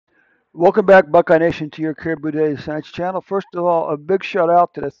Welcome back, Buckeye Nation, to your Caribou Daily Science channel. First of all, a big shout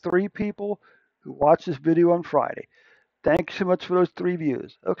out to the 3 people who watched this video on Friday. Thank you so much for those 3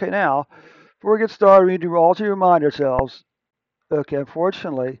 views. Okay, now, before we get started, we need to also remind ourselves, okay,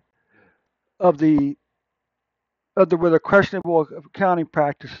 unfortunately, of the with a questionable accounting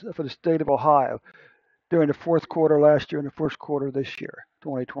practice for the state of Ohio during the fourth quarter last year and the first quarter this year,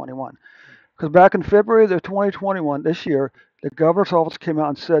 2021. Because back in February of 2021, this year, the governor's office came out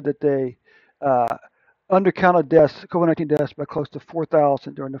and said that they uh, undercounted deaths, COVID-19 deaths, by close to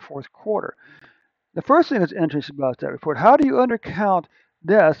 4,000 during the fourth quarter. The first thing that's interesting about that report: how do you undercount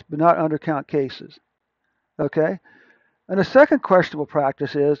deaths but not undercount cases? Okay. And the second questionable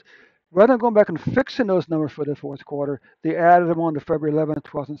practice is, rather than going back and fixing those numbers for the fourth quarter, they added them on to February 11th,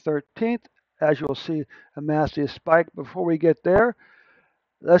 12th, and 13th. As you'll see, a massive spike. Before we get there,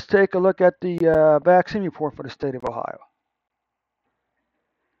 let's take a look at the vaccine report for the state of Ohio.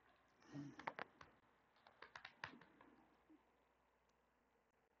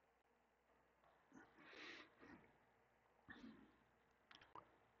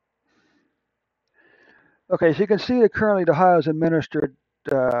 Okay, so you can see that currently Ohio has administered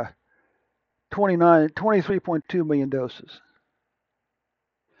uh, 23.2 million doses.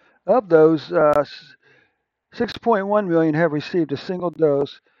 Of those, 6.1 million have received a single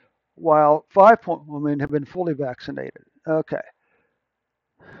dose, while 5.1 million have been fully vaccinated. Okay,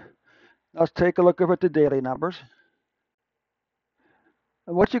 let's take a look over at the daily numbers.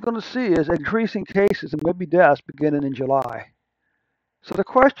 And what you're going to see is increasing cases and maybe deaths beginning in July. So the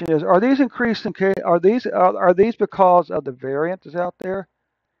question is, are these increasing are these because of the variant that's out there?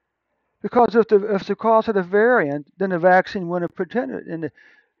 Because if the cause of the variant, then the vaccine wouldn't have pretended,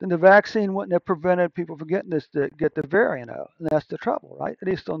 then the vaccine wouldn't have prevented people from getting this to get the variant out, and that's the trouble, right? At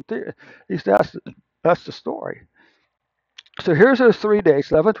least on theory, at least that's the story. So here's those 3 days,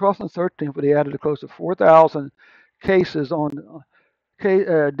 11th, 12th, and 13th, where they added close to 4,000 cases on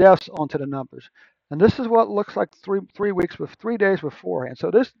deaths onto the numbers. And this is what it looks like 3 weeks with 3 days beforehand.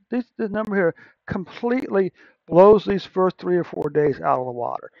 So this number here completely blows these first 3 or 4 days out of the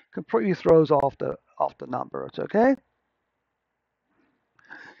water. Completely throws off the numbers. Okay.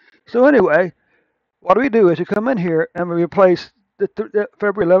 So anyway, what we do is we come in here and we replace the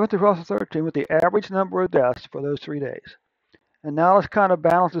February 11th to 12th and 13th with the average number of deaths for those 3 days. And now let's kind of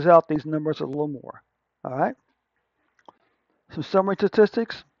balances out these numbers a little more. All right. Some summary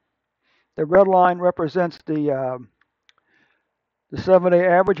statistics. The red line represents the 7-day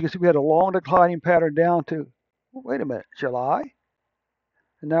average. You can see we had a long declining pattern down to, wait a minute, July?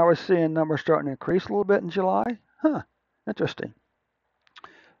 And now we're seeing numbers starting to increase a little bit in July. Huh, interesting.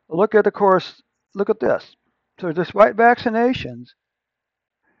 Look at the course, look at this. So despite vaccinations,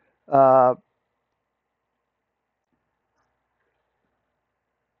 uh,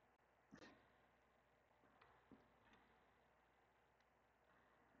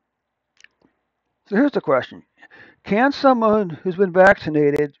 so here's the question. Can someone who's been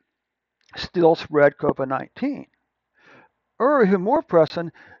vaccinated still spread COVID-19? Or even more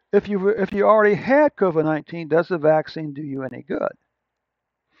pressing, if you already had COVID-19, does the vaccine do you any good?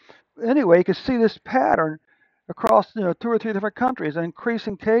 Anyway, you can see this pattern across 2 or 3 different countries, and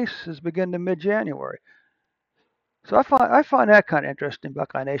increasing cases begin in mid-January. So I find that kind of interesting,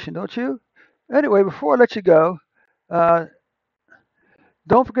 Buckeye Nation, don't you? Anyway, before I let you go, uh,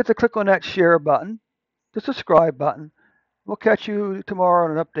 don't forget to click on that share button, the subscribe button. We'll catch you tomorrow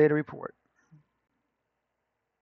on an updated report.